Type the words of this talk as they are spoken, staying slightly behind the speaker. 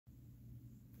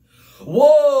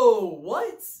Whoa!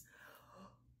 What?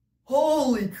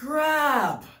 Holy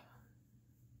crap!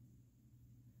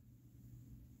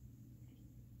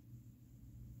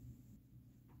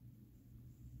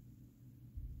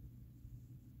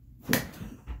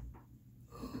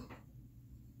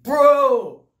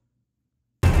 Bro!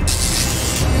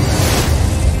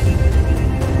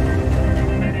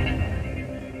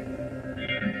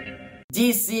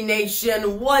 DC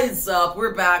Nation, what is up?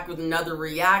 We're back with another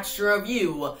reaction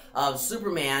review of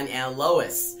Superman and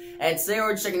Lois. And today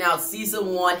we're checking out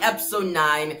Season 1, Episode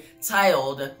 9,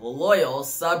 titled Loyal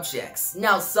Subjects.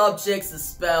 Now, Subjects is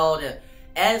spelled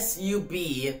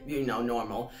S-U-B, you know,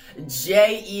 normal,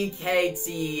 J-E-K-T-S.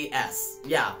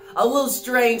 Yeah, a little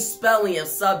strange spelling of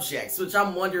subjects, which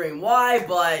I'm wondering why,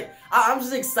 but I'm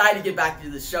just excited to get back to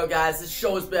the show, guys. This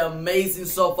show has been amazing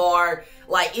so far.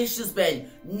 Like, it's just been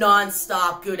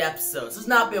non-stop good episodes. There's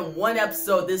not been one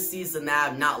episode this season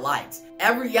that I've not liked.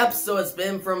 Every episode has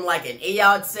been from like an 8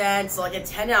 out of 10 to like a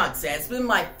 10 out of 10. It's been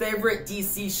my favorite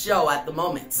DC show at the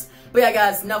moment. But yeah,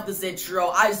 guys, enough of this intro.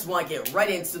 I just want to get right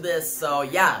into this. So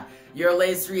yeah, your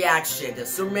latest reaction to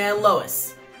Superman and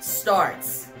Lois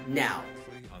starts now.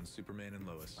 On Superman and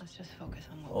Lois. Let's just focus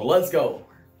on what let's go.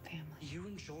 Family. You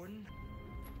and Jordan?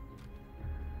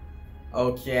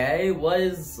 Okay, what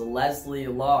is Leslie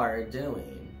Lar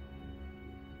doing?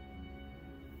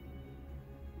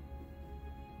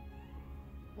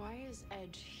 Why is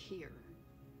Edge here?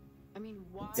 I mean,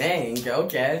 why? Dang,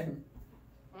 okay.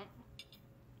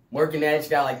 Morgan Edge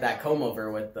got like that comb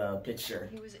over with the picture.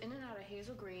 He was in and out of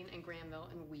Hazel Green and Granville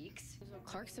in weeks.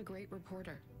 Clark's a great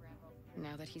reporter.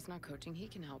 Now that he's not coaching, he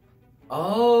can help.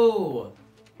 Oh!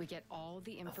 We get all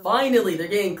the information. Finally, they're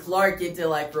getting Clark into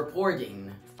like reporting.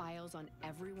 Files on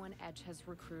everyone Edge has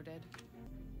recruited.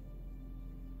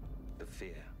 The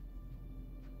fear.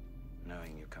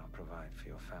 Knowing you can't provide for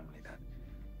your family, that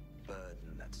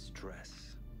burden, that stress.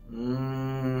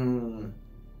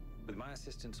 With my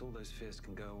assistance, all those fears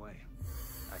can go away.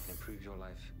 I can improve your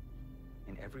life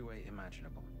in every way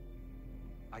imaginable.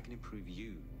 I can improve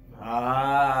you.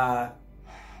 Ah.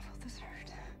 Felt this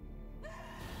hurt.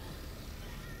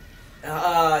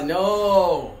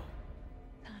 No.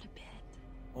 Not a bit.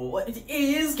 What? It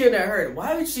is gonna hurt.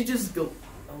 Why would she just go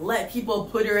let people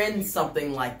put her in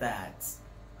something like that?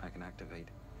 I can activate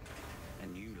a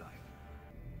new life.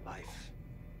 Life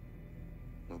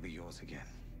will be yours again.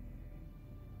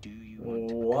 Do you want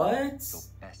to What? become your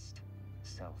best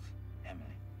self,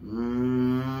 Emily?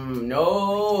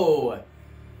 No.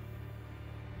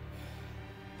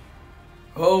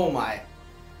 Oh my.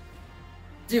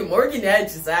 Dude, Morgan Edge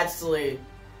is actually,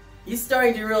 he's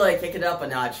starting to really kick it up a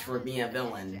notch for being a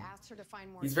villain.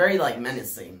 He's very like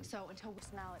menacing. So until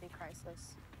personality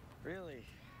crisis. Really?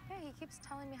 Yeah, he keeps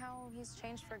telling me how he's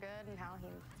changed for good and how he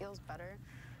feels better.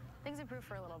 Things improve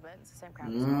for a little bit. It's the same crap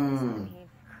as always. And he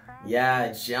cracks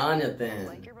Yeah, Jonathan.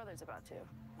 like your brother's about to.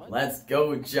 Let's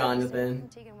go, Jonathan.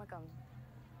 Tegan Wickham.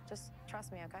 Just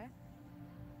trust me, okay?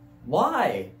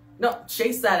 Why? No,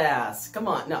 chase that ass. Come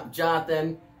on. No,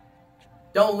 Jonathan.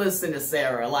 Don't listen to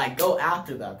Sarah. Like, go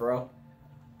after that, bro.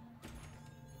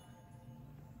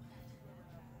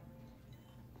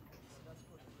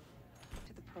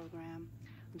 To the program.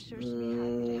 I'm sure she'd be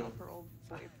happy to help her old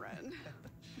boyfriend.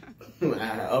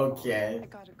 Okay. I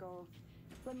gotta go.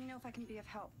 Let me know if I can be of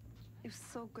help. It was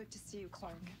so good to see you,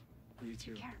 Clark. You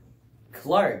too. Take care.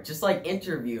 Clark, just like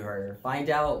interview her. Find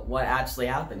out what actually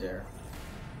happened to her.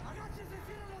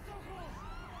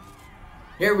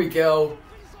 Here we go.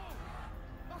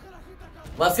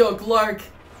 Let's go, Clark.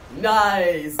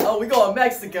 Nice. Oh, we go to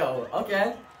Mexico.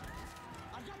 Okay.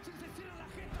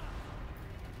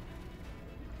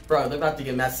 Bro, they're about to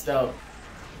get messed up.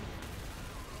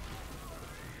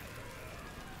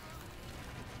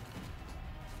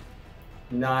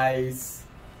 Nice.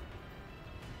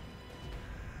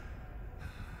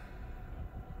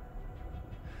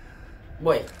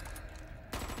 Wait.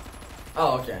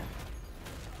 Oh, okay.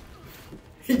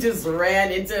 He just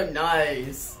ran into him.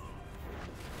 Nice.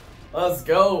 Let's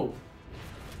go.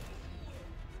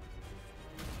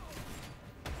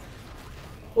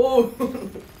 Oh.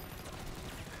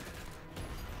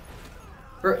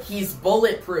 Bro, he's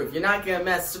bulletproof. You're not gonna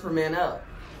mess Superman up.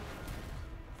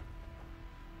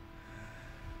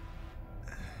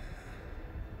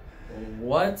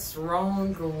 What's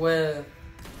wrong with...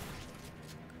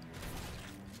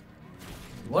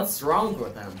 What's wrong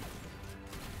with him?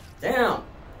 Damn.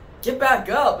 Get back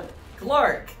up,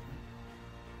 Clark.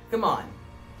 Come on.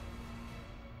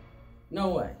 No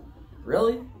way.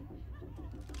 Really?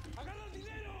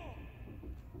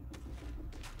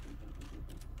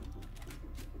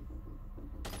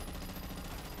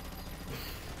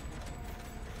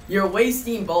 You're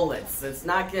wasting bullets. It's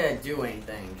not gonna do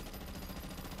anything.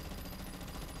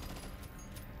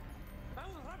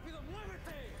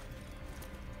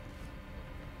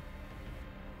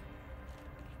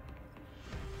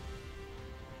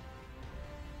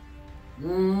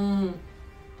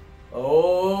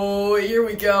 Oh, here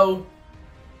we go.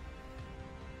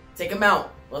 Take him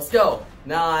out. Let's go.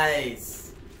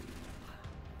 Nice.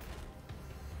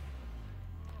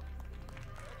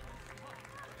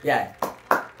 Yeah.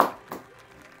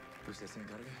 ¿Usted se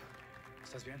encarga?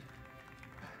 ¿Estás bien?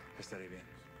 Estaré bien.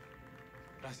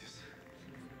 Gracias.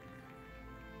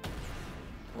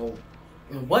 Oh,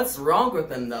 what's wrong with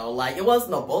him though? Like, it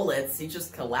wasn't the bullets. He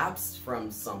just collapsed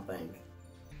from something.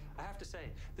 I have to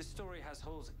say, this story has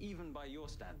holes even by your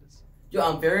standards. Yo,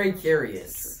 I'm very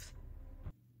curious.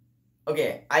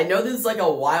 Okay, I know this is like a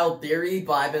wild theory,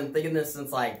 but I've been thinking this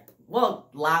since like, well,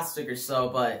 last week or so,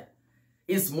 but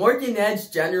is Morgan Edge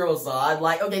General Zod?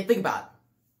 Like, okay, think about it.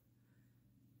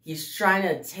 He's trying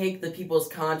to take the people's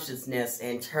consciousness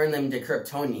and turn them into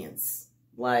Kryptonians.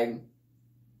 Like,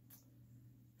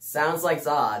 sounds like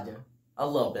Zod. A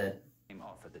little bit.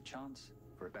 Offered the chance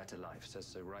for a better life, says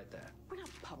so right there. We're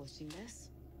not publishing this.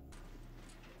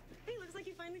 Hey, looks like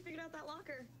you finally figured out that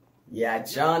locker. Yeah,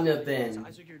 Jonathan.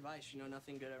 I took your advice. You know,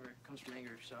 nothing good ever comes from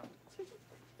anger, so.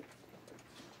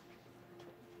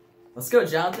 Let's go,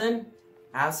 Jonathan.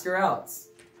 Ask her out.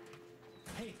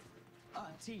 Hey,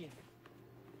 Tegan.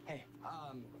 Hey,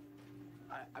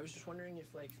 I was just wondering if,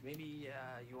 like, maybe,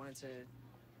 you wanted to,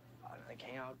 like,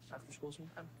 hang out after school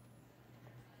sometime?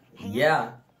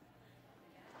 Yeah.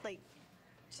 Like,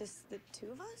 just the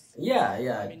two of us? Yeah,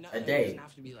 I mean, a it date. doesn't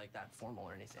have to be, like, that formal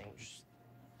or anything. Just,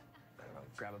 I don't know,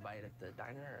 grab a bite at the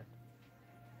diner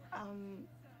or...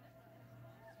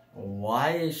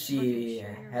 Why is she Look, I'm sure you're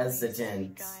a really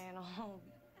hesitant? sweet guy and all.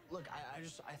 Look,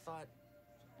 I thought,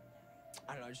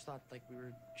 I don't know, I just thought, like, we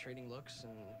were trading looks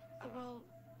and... Well,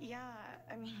 yeah,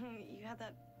 I mean, you had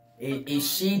that. Is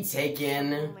she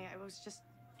taken? I was just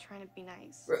trying to be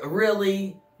nice.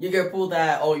 Really? You gonna pull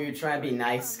that, oh, you're trying to be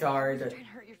nice I'm not card? trying to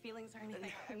hurt your feelings or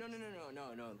anything. No,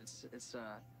 it's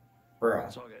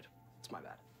Bruh. all good. It's my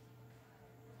bad.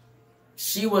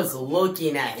 She was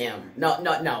looking at him.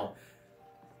 No.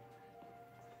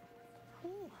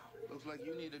 Looks like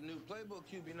you need a new playbook,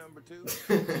 QB number 2.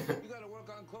 You gotta work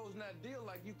on closing that deal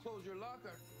like you close your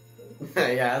locker.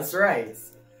 Yeah, that's right.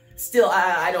 Still,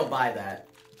 I don't buy that.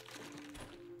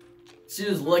 She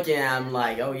was looking at him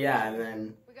like, oh yeah, and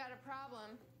then... We got a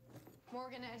problem.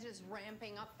 Morgan Edge is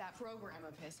ramping up that program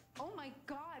of his. Oh my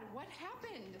God, what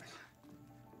happened?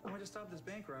 I went to stop this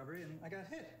bank robbery and I got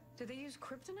hit. Did they use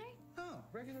kryptonite? No,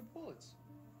 regular bullets.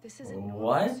 This isn't normal.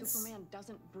 What? Superman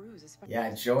doesn't bruise, especially.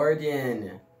 Yeah,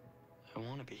 Jordan. I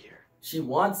want to be here. She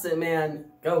wants it, man.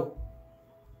 Go.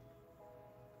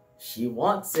 She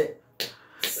wants it.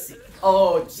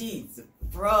 Oh, jeez.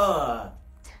 Bruh.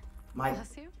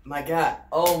 Bless you. My God.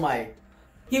 Oh, my.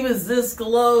 He was this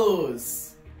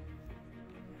close.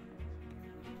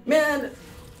 Man.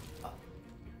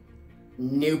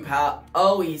 New power.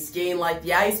 Oh, he's gained, like,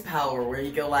 the ice power where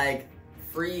you can, like,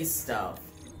 freeze stuff.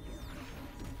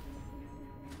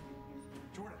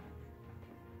 Jordan.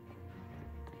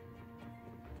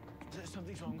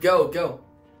 Something's wrong. Go.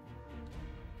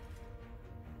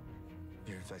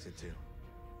 You're infected too.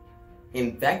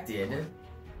 Infected?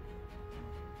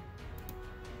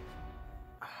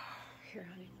 Here,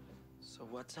 honey. So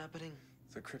what's happening?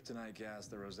 The kryptonite gas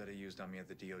that Rosetta used on me at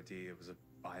the DOD, it was a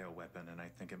bioweapon, and I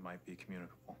think it might be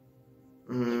communicable.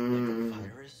 Like a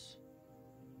virus?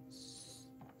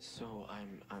 So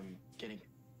I'm getting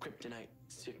kryptonite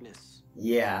sickness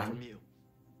Yeah. from you.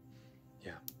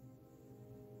 Yeah.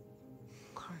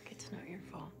 Clark, it's not your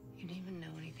fault. You didn't even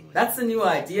know anything. That's a new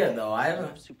idea, though. I I'm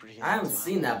haven't superhuman, so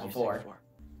seen how that would you before. say for?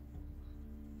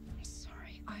 I'm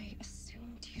sorry. I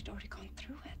assumed you'd already gone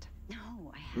through it.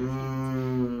 No, I haven't.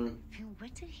 Hmm.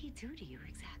 What did he do to you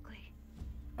exactly?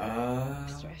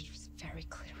 Mr. Edge was very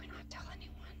clear to not tell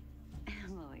anyone.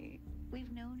 Emily,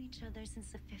 we've known each other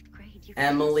since the 5th grade. You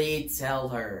Emily, tell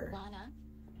her. Lana,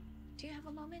 do you have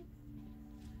a moment?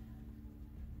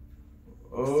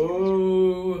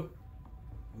 Oh.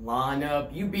 Lana,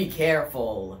 you be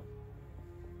careful.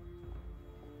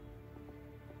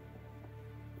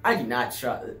 I do not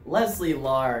trust Leslie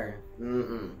Lar.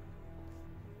 It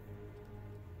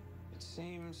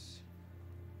seems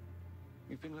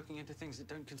you've been looking into things that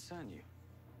don't concern you.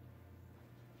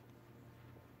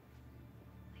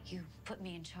 You put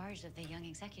me in charge of the Young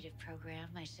Executive Program.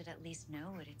 I should at least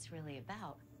know what it's really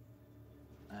about.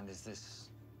 And is this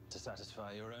to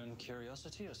satisfy your own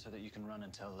curiosity or so that you can run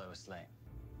and tell Lois Lane?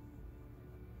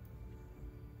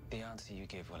 The answer you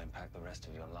give will impact the rest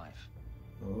of your life.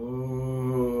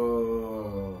 Ooh.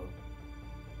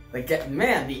 Like,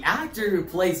 man, the actor who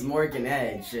plays Morgan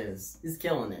Edge is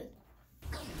killing it.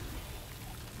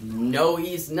 No,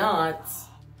 he's not.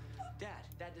 Dad,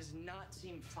 that does not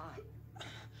seem fine.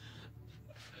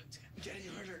 It's getting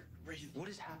harder. What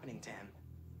is happening to him?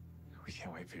 We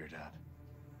can't wait for your dad.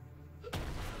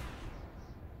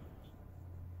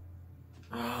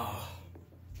 Oh.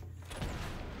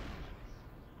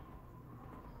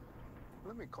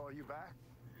 Let me call you back.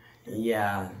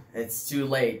 Yeah, it's too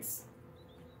late.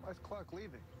 Why's Clark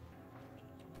leaving?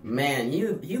 Man,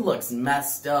 he looks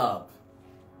messed up.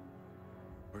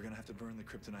 We're gonna have to burn the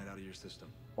kryptonite out of your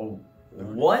system. Oh,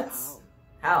 what?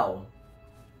 How?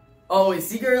 Oh,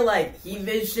 is he gonna, like, heat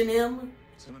vision him?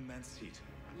 Some immense heat.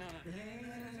 No.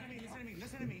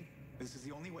 Listen to me. This is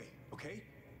the only way, okay?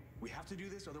 We have to do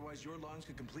this, otherwise your lungs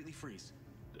could completely freeze.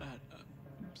 Dad,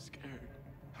 I'm scared.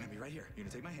 I'm gonna be right here. You're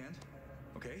gonna take my hand,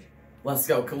 okay? Let's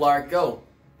go, Clark, go.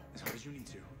 As hard as you need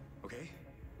to, okay?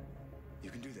 You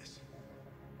can do this.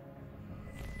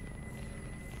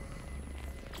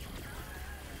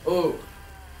 Ooh.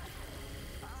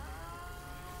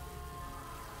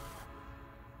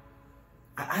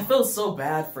 I feel so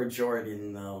bad for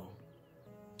Jordan, though.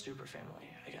 Super family,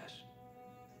 I guess.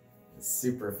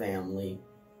 Super family.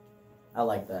 I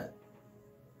like that.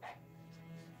 Hey,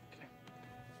 come here.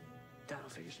 Dad will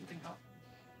figure something out.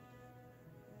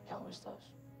 He always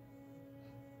does.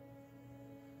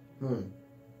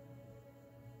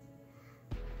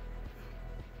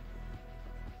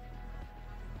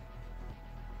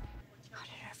 How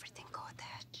did everything go with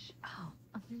Edge? Oh,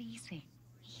 amazing.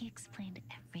 He explained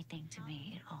everything to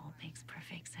me. It all makes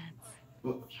perfect sense.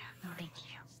 Yeah, thank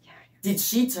you. Did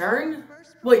she turn?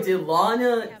 Wait, did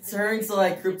Lana turn to,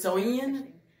 like,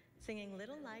 Kryptonian? Singing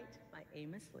Little Light by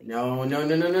Amos Lee. No.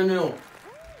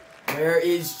 Where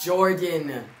is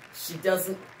Jordan? She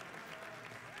doesn't...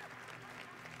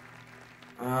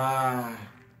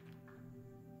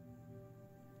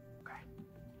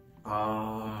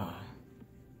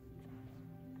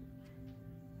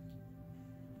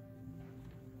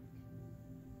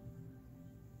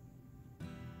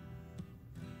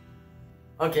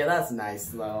 Okay, that's nice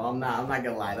though. I'm not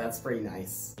gonna lie, that's pretty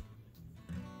nice.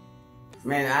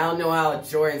 Man, I don't know how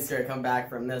Jordan's gonna come back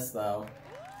from this though.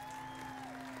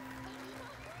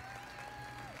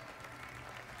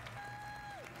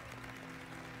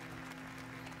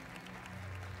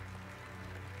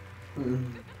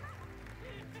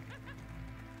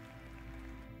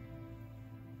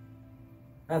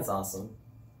 That's awesome.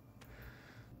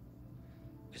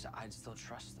 Because I'd still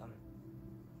trust them.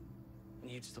 And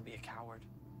you'd still be a coward.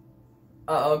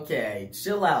 Oh, okay.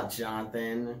 Chill out,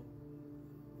 Jonathan.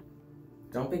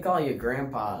 Don't be calling your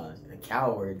grandpa a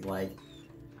coward, like...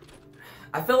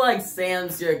 I feel like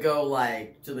Sam's gonna go,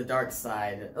 like, to the dark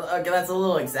side. Okay, that's a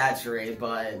little exaggerated,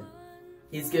 but...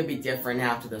 he's gonna be different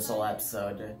after this whole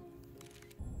episode.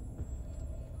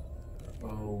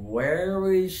 Oh,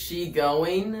 where is she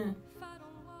going?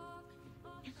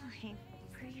 Emily,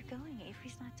 where are you going?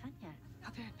 Avery's not done yet.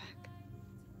 I'll be right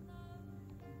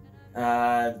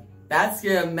back. That's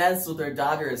gonna mess with her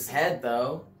daughter's head,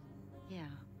 though. Yeah.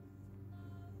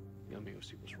 Let me go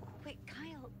see what's wrong. Wait,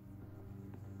 Kyle.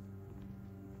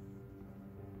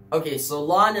 Okay, so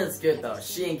Lana's good, though.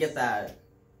 She didn't get that,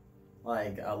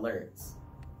 like, alerts.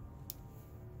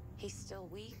 He's still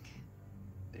weak.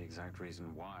 The exact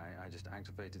reason why I just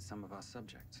activated some of our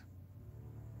subjects.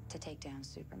 To take down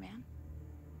Superman?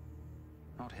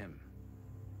 Not him.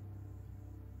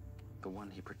 The one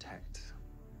he protects.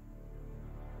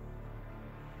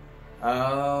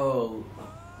 Oh,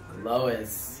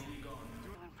 Lois.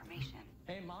 No information.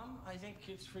 Hey, Mom, I think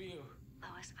it's for you.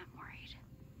 Lois, I'm worried.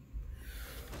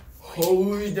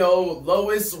 Oh no,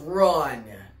 Lois, run!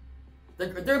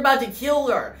 They're about to kill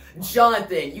her!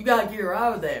 Jonathan, you gotta get her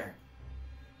out of there!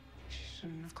 She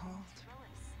shouldn't have called.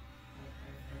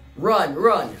 Run!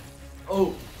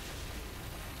 Oh.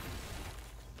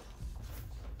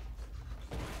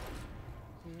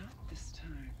 Not this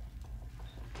time.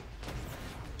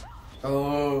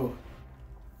 Oh.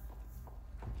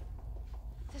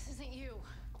 This isn't you.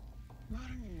 Not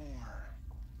anymore.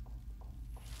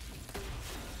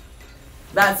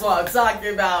 That's what I'm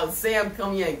talking about. Sam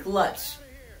coming in clutch.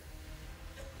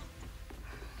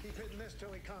 Keep hitting this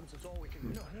till he comes. It's all we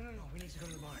can do. No. We need to go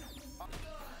to the barn.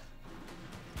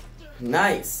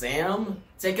 Nice, Sam.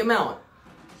 Take him out.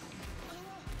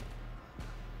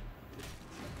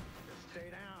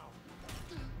 Stay down.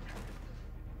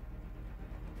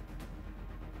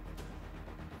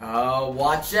 Oh,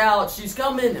 watch out. She's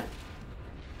coming.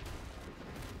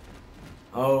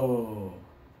 Oh.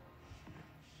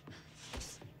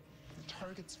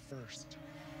 targets first.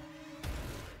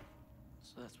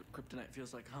 So that's what kryptonite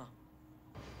feels like, huh?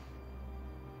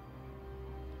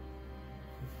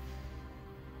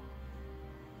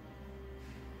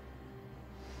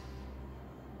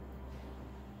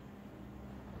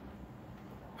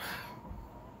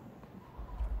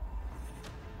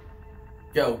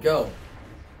 Go, go.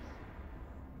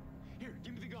 Here,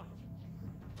 give me the gun.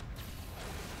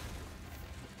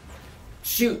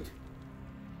 Shoot.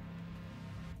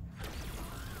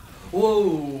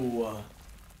 Whoa.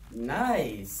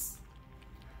 Nice.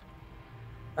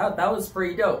 That was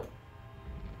pretty dope.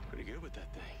 Pretty good with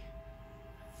that thing.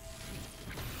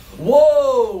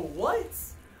 Whoa, what?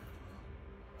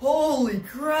 Holy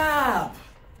crap.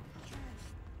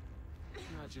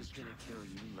 I'm not just gonna kill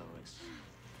you, Lois.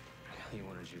 He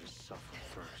wanted you to suffer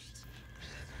first.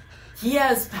 He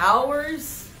has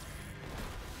powers?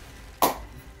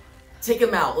 Take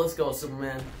him out. Let's go,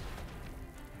 Superman.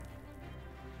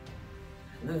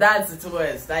 That's a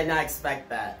twist. I did not expect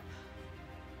that.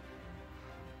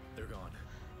 They're gone.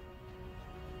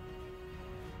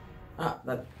 Ah,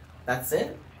 that's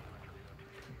it?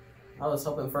 I was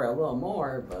hoping for a little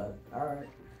more, but alright.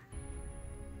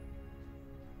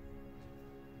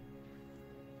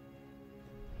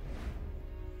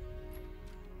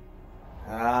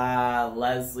 Ah,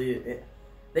 Leslie.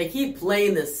 They keep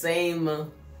playing the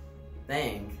same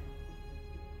thing.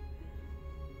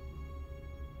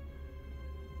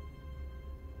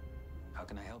 How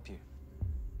can I help you?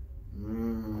 Be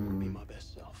Mm. my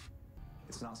best self.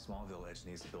 It's not Smallville Edge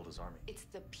needs to build his army. It's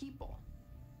the people.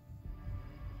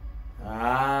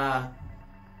 Ah.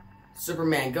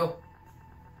 Superman, go.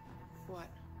 What?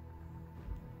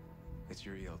 It's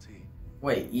your ELT.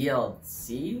 Wait,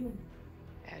 ELC?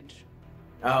 Edge.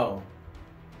 Oh.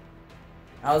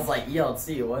 I was like,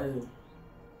 ELC, what is...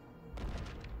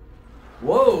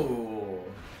 Whoa!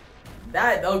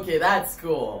 Okay, that's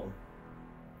cool.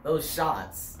 Those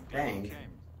shots. Dang.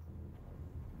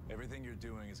 Everything you're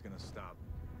doing is gonna stop.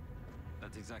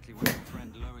 That's exactly what my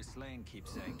friend Lois Lane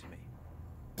keeps saying to me.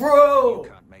 Bro! You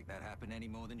can't make that happen any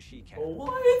more than she can.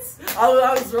 What?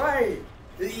 I was right.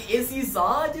 Is he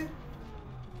Zod?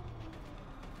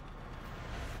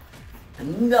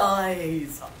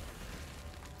 Nice.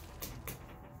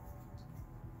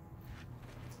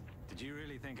 Did you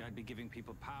really think I'd be giving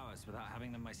people powers without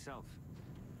having them myself?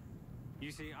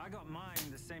 You see, I got mine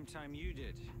the same time you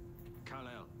did,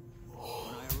 Kal-El,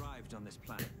 when I arrived on this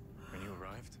planet. When you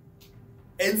arrived?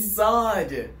 It's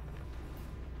Zod.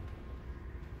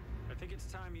 I think it's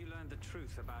time you learned the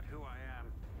truth about who I am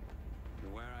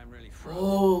and where I'm really from.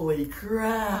 Holy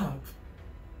crap.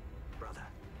 Brother.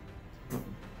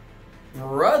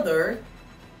 Brother?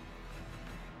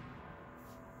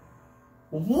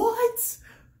 What?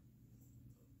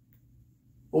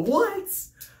 What?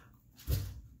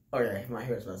 Okay, my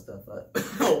hair's messed up, but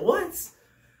what?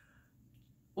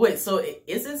 Wait, so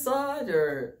is it Zod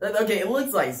or... Okay, it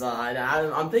looks like Zod.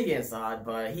 I'm thinking it's Zod,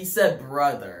 but he said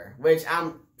brother, which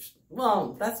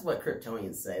well, that's what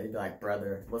Kryptonians say. They'd be like,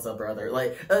 brother, what's up, brother?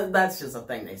 Like, that's just a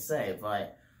thing they say,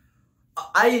 but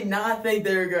I did not think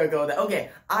they were gonna go that. Okay,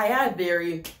 I had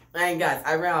theory, and guys,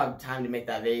 I ran out of time to make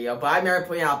that video, but I remember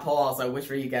putting out polls like which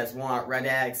one you guys want, Red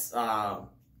X,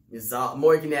 Zod,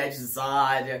 Morgan Edge,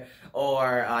 Zod,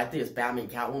 or I think it's Batman,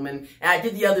 Catwoman. And I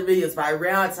did the other videos, but I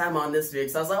ran out of time on this video,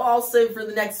 so I was like, oh, I'll save it for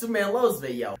the next Superman Lois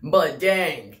video. But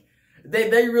dang,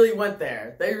 they really went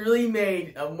there. They really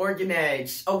made Morgan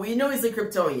Edge. Oh, we know he's a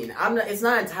Kryptonian. It's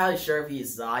not entirely sure if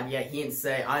he's Zod yet. He didn't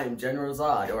say, I am General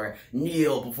Zod, or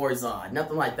kneel before Zod.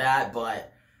 Nothing like that,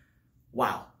 but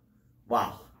wow.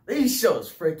 Wow. This show's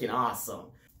freaking awesome.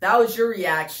 That was your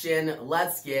reaction.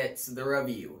 Let's get to the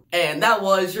review. And that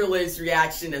was your latest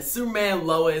reaction to Superman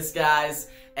Lois,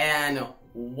 guys. And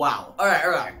wow.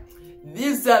 Alright.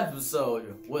 This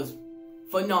episode was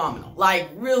phenomenal.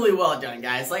 Like, really well done,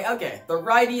 guys. Like, okay, the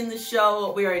writing in the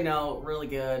show, we already know, really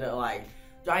good. Like,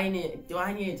 do I need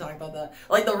to talk about that?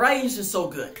 Like, the writing's just so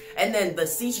good. And then the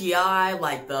CGI,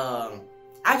 like the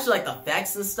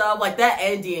effects and stuff, like that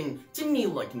ending to me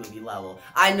looked movie level.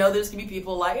 I know there's gonna be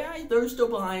people like, yeah, they're still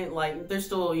behind, like they're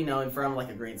still, you know, in front of like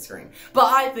a green screen. But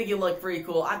I think it looked pretty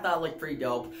cool. I thought it looked pretty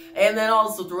dope. And then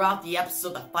also throughout the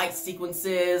episode, the fight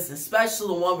sequences, especially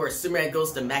the one where Superman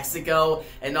goes to Mexico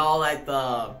and all like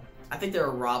I think there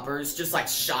were robbers just like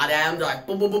shot at him. They're like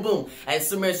boom, boom, boom, boom, and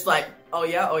Superman's like, oh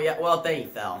yeah, well then he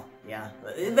fell. Yeah,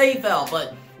 they fell,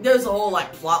 but there's a whole,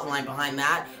 like, plot line behind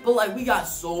that. But, like, we got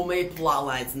so many plot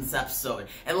lines in this episode.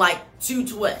 And, like, two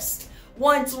twists.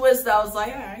 one twist that was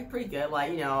like, alright, pretty good.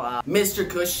 Like, you know, Mr.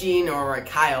 Cushing or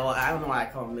Kyle. I don't know why I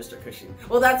call him Mr. Cushing.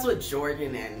 Well, that's what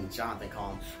Jordan and Jonathan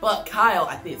call him. But Kyle,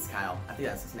 I think it's Kyle. I think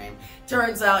that's his name.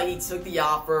 Turns out he took the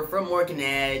offer from Morgan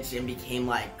Edge and became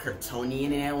like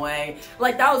Kryptonian in a way.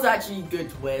 Like, that was actually a good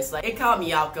twist. Like, it caught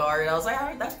me off guard. I was like,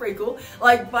 alright, that's pretty cool.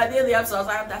 Like, by the end of the episode, I was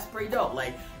like, that's pretty dope.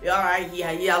 Like, alright,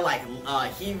 yeah, like,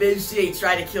 he eventually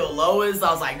tried to kill Lois.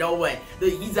 I was like, no way.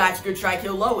 He's actually gonna try to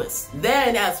kill Lois.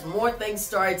 Then, as more things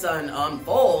started to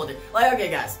unfold, like, okay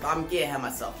guys, I'm getting ahead of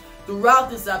myself. Throughout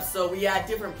this episode, we had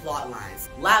different plot lines.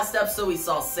 Last episode, we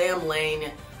saw Sam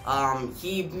Lane.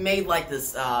 He made like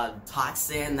this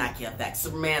toxin that can affect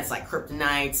Superman. It's like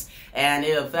kryptonite, and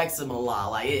it affects him a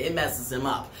lot. Like, it messes him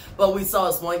up. But we saw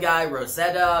this one guy,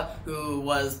 Rosetta, who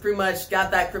was pretty much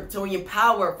got that Kryptonian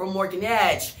power from Morgan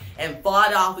Edge and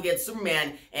fought off against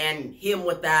Superman and hit him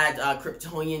with that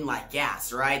Kryptonian like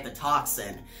gas, right? The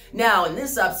toxin. Now, in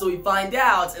this episode, we find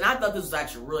out, and I thought this was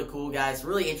actually really cool, guys,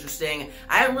 really interesting.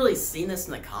 I haven't really seen this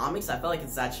in the comics. I feel like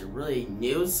it's actually really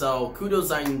new, so kudos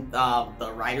on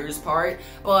the writer's part.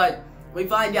 But we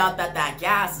find out that that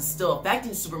gas is still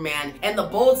affecting Superman, and the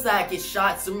bullets that get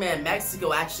shot at Superman in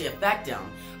Mexico actually affect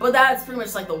him. But that's pretty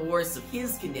much like the worst of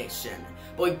his condition.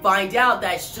 But we find out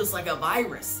that it's just like a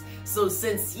virus. So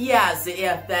since he has it,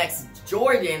 affects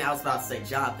Jordan, I was about to say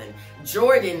Jonathan,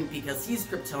 Jordan, because he's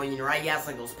Kryptonian, right? He has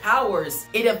like those powers.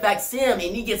 It affects him, and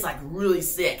he gets like really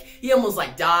sick. He almost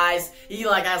like dies. He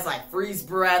like has like freeze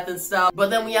breath and stuff. But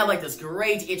then we have like this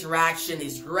great interaction,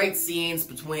 these great scenes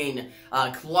between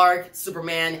Clark,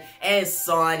 Superman, and his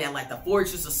son, and like the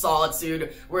Fortress of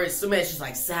Solitude, where Superman's just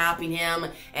like sapping him,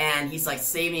 and he's like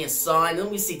saving his son. And then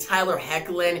we see Tyler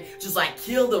Hoechlin just like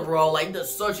kill the role. Like, he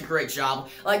does such a great job.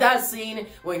 Like that scene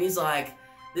when he's like,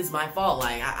 this is my fault,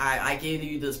 like, I gave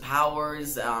you those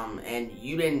powers, and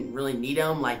you didn't really need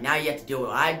them, like, now you have to deal with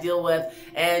what I deal with,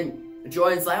 and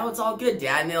Jordan's like, oh, it's all good,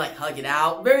 Dad, and they, like, hug it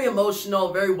out. Very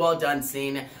emotional, very well done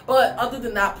scene. But other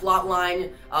than that plot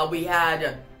line, we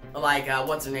had, like,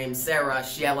 what's her name, Sarah,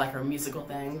 she had, like, her musical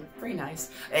thing, pretty nice,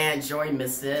 and Jordan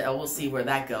missed it. We'll see where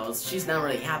that goes. She's not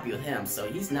really happy with him, so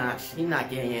he's not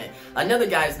getting it. Another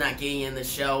guy who's not getting in the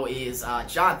show is,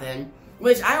 Jonathan.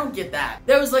 Which, I don't get that.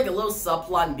 There was like a little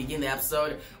subplot in the beginning of the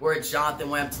episode where Jonathan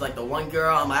went up to like the one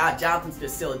girl. I'm like, Jonathan's gonna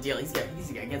steal a deal. He's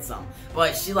gonna get some.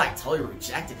 But she like totally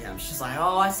rejected him. She's like,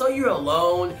 oh, I saw you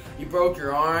alone. You broke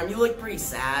your arm. You look pretty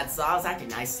sad, so I was acting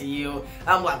nice to you.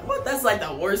 I'm like, what? That's like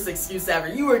the worst excuse ever.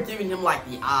 You were giving him like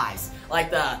the eyes.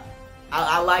 Like the,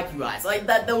 I like you eyes. Like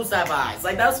that, those type of eyes.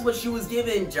 Like that's what she was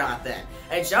giving Jonathan.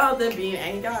 And Jonathan, being an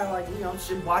angry guy, like, you know,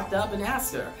 she walked up and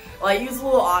asked her. Like, he was a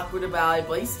little awkward about it,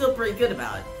 but he's still pretty good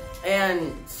about it.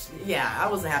 And, yeah, I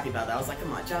wasn't happy about that. I was like,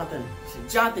 come on,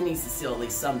 Jonathan needs to seal at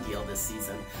least some deal this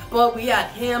season. But we had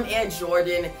him and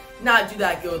Jordan not do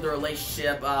that good with the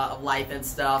relationship of life and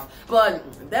stuff.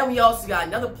 But then we also got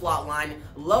another plot line,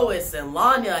 Lois and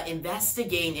Lana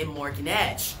investigating in Morgan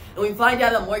Edge. And we find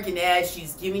out that Morgan Edge,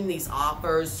 she's giving these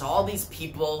offers to all these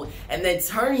people and then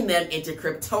turning them into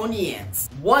Kryptonians.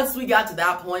 Once we got to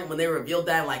that point when they revealed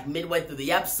that like midway through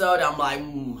the episode, I'm like,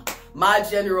 my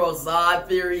General Zod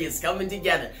theory is coming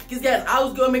together. Because guys, I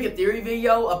was going to make a theory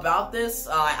video about this.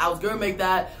 I was going to make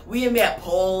that. We made a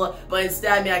poll, but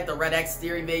instead I made like the Red X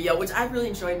theory video, which I really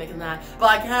enjoyed making that. But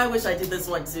I kind of wish I did this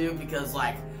one too, because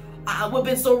like, I would have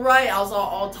been so right. I was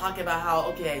all talking about how,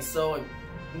 okay, so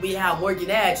we have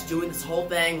Morgan Edge doing this whole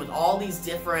thing with all these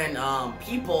different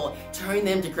people, turning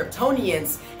them to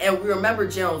Kryptonians, and we remember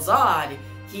General Zod,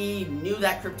 he knew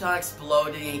that Krypton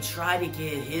exploded and he tried to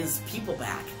get his people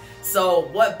back. So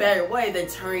what better way than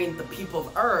turning the people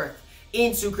of Earth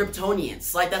into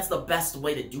Kryptonians? Like, that's the best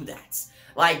way to do that.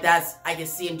 Like, I can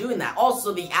see him doing that.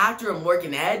 Also, the actor of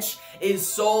Morgan Edge is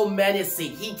so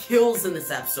menacing. He kills in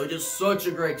this episode. Does such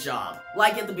a great job.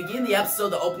 Like, at the beginning of the episode,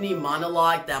 the opening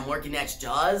monologue that Morgan Edge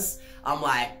does, I'm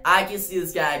like, I can see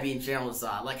this guy being General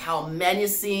Zod. Like, how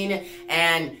menacing,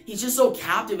 and he's just so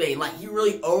captivating. Like, he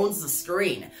really owns the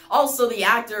screen. Also, the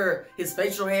actor, his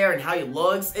facial hair and how he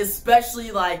looks,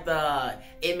 especially, like, the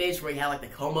image where he had, like, the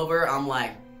comb over, I'm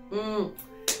like,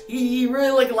 he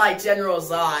really looked like General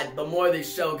Zod the more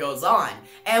this show goes on.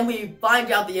 And we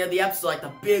find out at the end of the episode, like,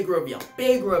 the big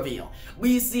reveal.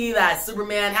 We see that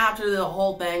Superman, after the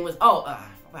whole thing was,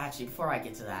 actually, before I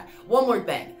get to that, one more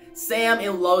thing. Sam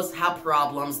and Lois have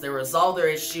problems, they resolve their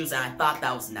issues, and I thought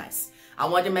that was nice. I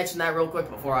wanted to mention that real quick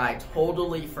before I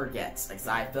totally forget, because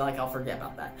I feel like I'll forget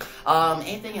about that.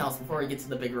 Anything else before we get to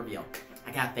the big reveal?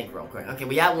 I gotta think real quick. Okay,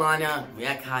 we had Lana, we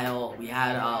had Kyle, we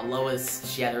had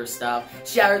Lois. She had her stuff.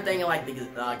 She had her thing in like the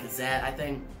Gazette, I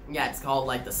think. Yeah, it's called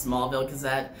like the Smallville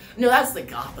Gazette. No, that's the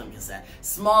Gotham Gazette.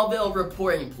 Smallville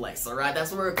reporting place, alright?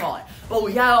 That's what we're calling it. But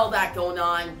we had all that going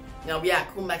on. You know, we had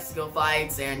cool Mexico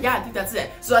fights, and yeah, I think that's it.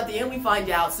 So at the end, we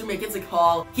find out Superman gets a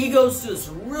call. He goes to this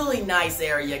really nice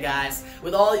area, guys,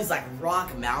 with all these like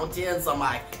rock mountains. I'm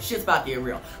like, shit's about to get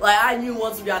real. Like, I knew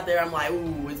once we got there, I'm like,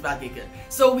 ooh, it's about to get good.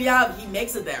 So he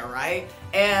makes it there, right?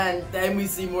 And then we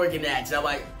see Morgan Edge. I'm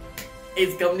like,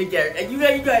 it's coming together. And you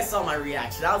guys saw my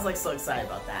reaction. I was like so excited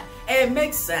about that. And it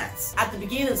makes sense. At the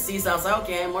beginning of the season, I was like,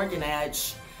 okay, Morgan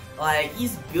Edge. Like,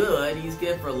 he's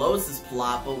good for Lois's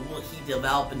plot, but will he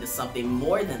develop into something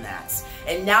more than that?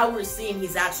 And now we're seeing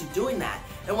he's actually doing that.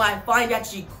 And what I find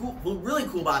actually really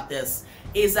cool about this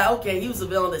is that, okay, he was the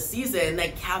villain of the season, and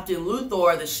then Captain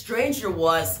Luthor, the stranger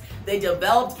they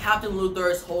developed Captain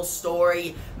Luthor's whole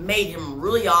story, made him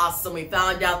really awesome. We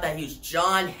found out that he was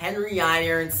John Henry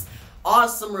Irons.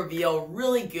 Awesome reveal,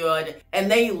 really good. And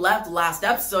they left last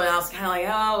episode, and I was kind of like,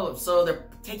 oh, so they're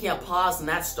taking a pause in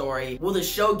that story. Will the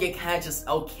show get kind of just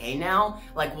okay now?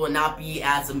 Like, will it not be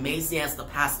as amazing as the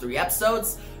past 3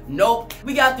 episodes? Nope.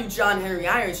 We got through John Henry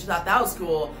Irons. You thought that was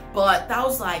cool, but that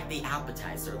was like the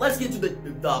appetizer. Let's get to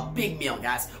the big meal,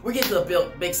 guys. We're getting to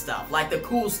the big stuff, like the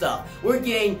cool stuff. We're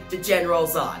getting to General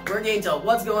Zod. We're getting to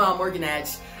what's going on Morgan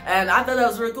Edge. And I thought that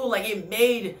was really cool. Like, it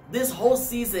made this whole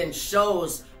season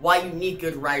shows why you need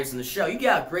good writers in the show. You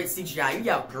got great CGI, you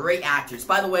got great actors.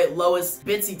 By the way, Lois,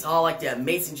 Bitsy Tallek did an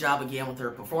amazing job again with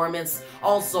her performance.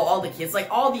 Also, all the kids, like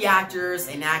all the actors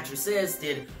and actresses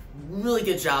did really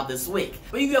good job this week.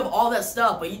 But you have all that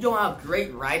stuff, but you don't have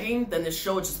great writing, then the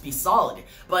show would just be solid.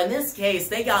 But in this case,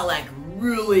 they got like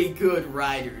really good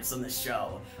writers on the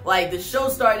show. Like, the show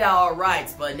started out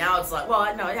alright, but now it's like,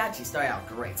 well, no, it actually started out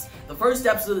great. The first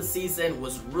episode of the season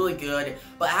was really good,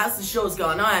 but as the show's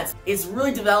gone on, it's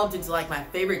really developed into like my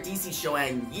favorite DC show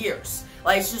in years.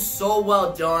 Like, it's just so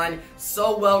well done,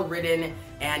 so well written,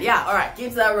 and yeah, alright, get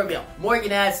into that reveal.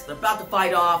 Morgan Edge, they're about to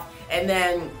fight off, and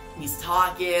then he's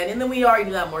talking, and then we already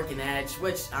knew that Morgan Edge,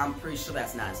 which I'm pretty sure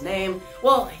that's not his name.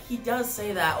 Well, he does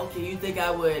say that, okay, you think I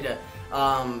would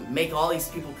make all these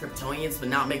people Kryptonians but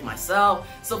not make myself?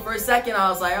 So for a second I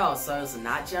was like, oh, so is it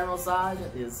not General Zod?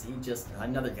 Is he just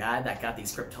another guy that got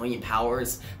these Kryptonian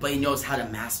powers but he knows how to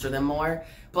master them more?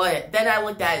 But then I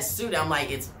looked at his suit and I'm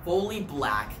like, it's fully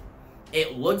black.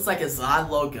 It looks like a Zod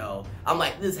logo. I'm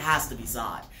like, this has to be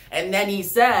Zod. And then he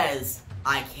says,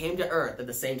 I came to Earth at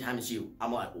the same time as you.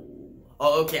 I'm like, ooh.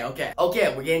 Oh,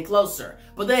 okay, we're getting closer.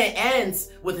 But then it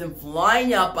ends with him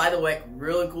flying up, by the way,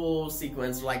 really cool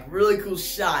sequence, like really cool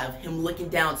shot of him looking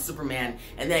down at Superman,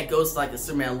 and then it goes to like the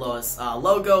Superman Lois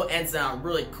logo, ends on a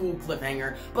really cool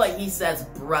cliffhanger, but he says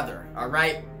brother,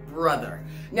 alright? Brother.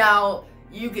 Now,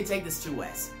 you could take this 2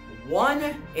 ways. One,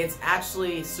 it's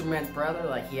actually Superman's brother,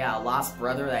 like he had a lost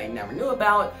brother that he never knew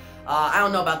about. I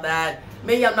don't know about that.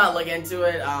 Maybe I'm not looking into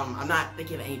it. I'm not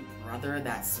thinking of any brother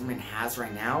that Superman has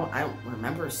right now. I don't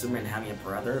remember Superman having a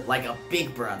brother, like a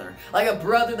big brother. Like a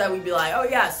brother that we'd be like, oh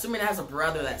yeah, Superman has a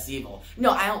brother that's evil.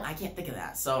 No, I can't think of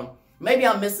that. So maybe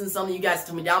I'm missing something. You guys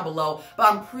tell me down below,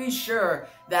 but I'm pretty sure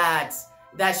that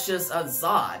that's just a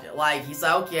Zod. Like, he's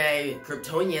like, okay,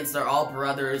 Kryptonians, they're all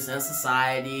brothers in a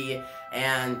society,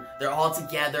 and they're all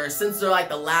together. Since they're like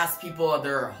the last people of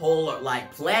their whole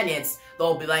like planets,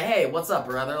 they'll be like, hey, what's up,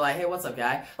 brother? Like, hey, what's up,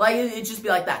 guy? Like, it'd just be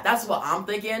like that. That's what I'm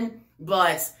thinking,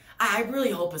 but I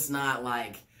really hope it's not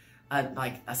like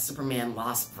a Superman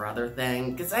lost brother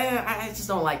thing, because I just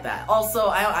don't like that. Also,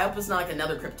 I hope it's not like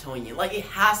another Kryptonian. Like, it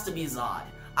has to be Zod.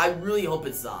 I really hope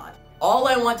it's Zod. All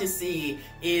I want to see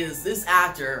is this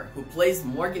actor who plays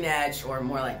Morgan Edge, or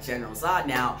more like General Zod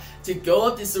now, to go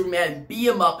up to Superman and beat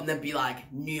him up and then be like,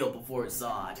 kneel before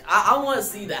Zod. I want to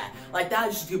see that. Like, that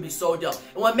is just gonna be so dope.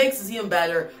 And what makes this even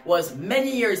better was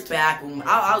many years back when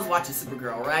I was watching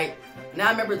Supergirl, right? And I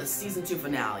remember the season 2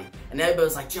 finale, and everybody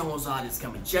was like, General Zod is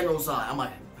coming, General Zod. I'm like,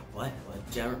 what?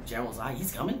 General Zod,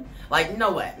 he's coming? Like,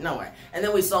 no way, no way. And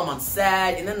then we saw him on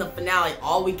set, and then the finale,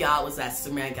 all we got was that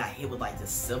Superman got hit with like the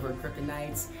silver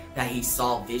kryptonites, that he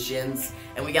saw visions,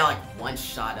 and we got like one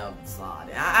shot of Zod.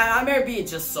 And I remember being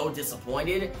just so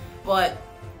disappointed, but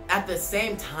at the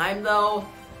same time though,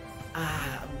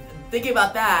 thinking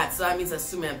about that, so that means that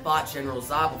Superman fought General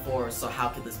Zod before, so how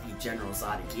could this be General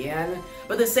Zod again?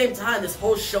 But at the same time, this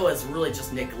whole show has really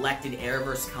just neglected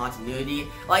Arrowverse continuity.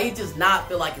 Like, it does not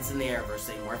feel like it's in the Arrowverse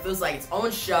anymore. It feels like its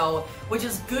own show, which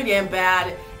is good and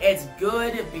bad. It's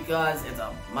good because it's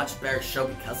a much better show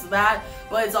because of that,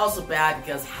 but it's also bad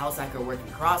because how's that gonna work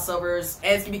in crossovers?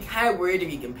 And it's gonna be kind of weird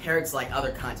if you compare it to like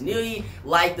other continuity,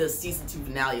 like the season 2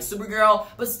 finale of Supergirl,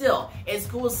 but still, it's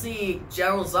cool to see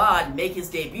General Zod make his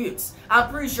debut. I'm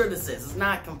pretty sure this is. It's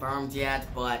not confirmed yet,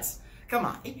 but come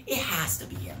on, it has to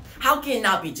be him. How can it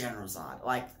not be General Zod?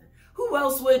 Like, who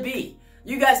else would it be?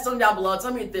 You guys tell me down below,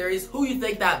 tell me your theories, who you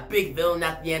think that big villain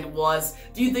at the end was.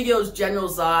 Do you think it was General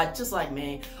Zod, just like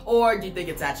me? Or do you think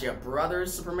it's actually a brother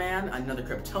Superman, another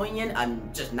Kryptonian?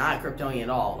 I'm just not a Kryptonian at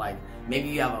all. Like, maybe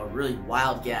you have a really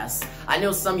wild guess. I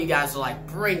know some of you guys are like,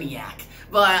 Brainiac.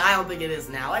 But I don't think it is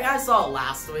now. Like, I saw it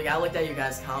last week. I looked at your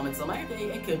guys' comments. I'm like,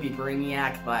 okay, it could be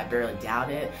Brainiac, but I barely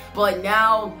doubt it. But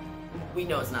now, we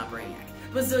know it's not Brainiac.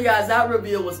 But still, guys, that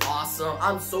reveal was awesome.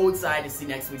 I'm so excited to see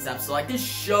next week's episode. Like, this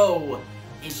show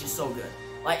is just so good.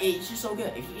 Like, it's just so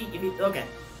good. Okay.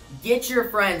 Get your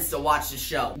friends to watch the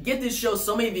show. Get this show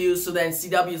so many views, so then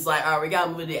CW's like, alright, we gotta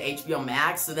move it to HBO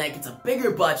Max, so then it gets a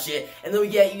bigger budget, and then we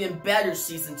get even better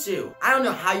season 2. I don't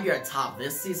know how you're gonna top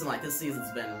this season. Like, this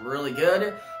season's been really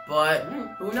good, but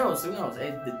who knows? Who knows?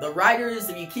 The writers,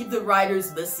 if you keep the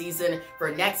writers this season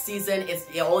for next season, it's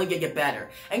only gonna get better.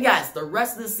 And guys, the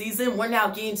rest of the season, we're now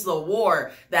getting to the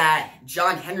war that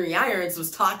John Henry Irons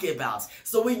was talking about.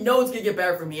 So we know it's gonna get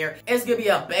better from here. It's gonna be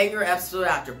a banger episode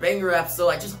after banger episode,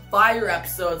 like just fire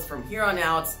episodes from here on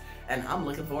out, and I'm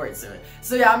looking forward to it.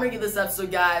 So yeah, I'm gonna give this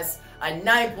episode, guys, a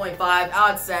 9.5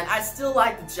 out of 10. I still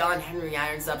like the John Henry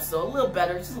Irons episode a little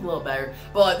better, just a little better,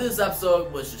 but this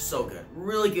episode was just so good.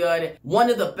 Really good. One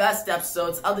of the best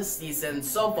episodes of the season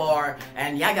so far.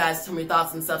 And yeah, guys, tell me your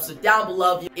thoughts on this episode down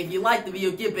below. If you like the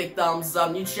video, give a big thumbs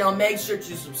up. New channel, make sure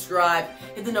to subscribe.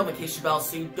 Hit the notification bell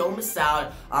so you don't miss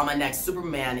out on my next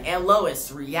Superman and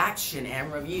Lois reaction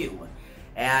and review.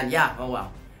 And yeah, oh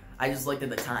well. I just looked at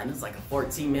the time. It's like a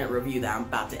 14-minute review that I'm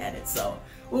about to edit, so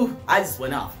ooh, I just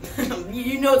went off.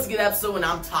 You know it's a good episode when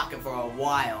I'm talking for a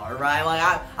while, alright?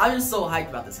 Like, I'm just so hyped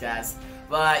about this, guys.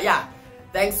 But yeah,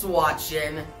 thanks for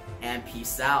watching, and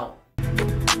peace out.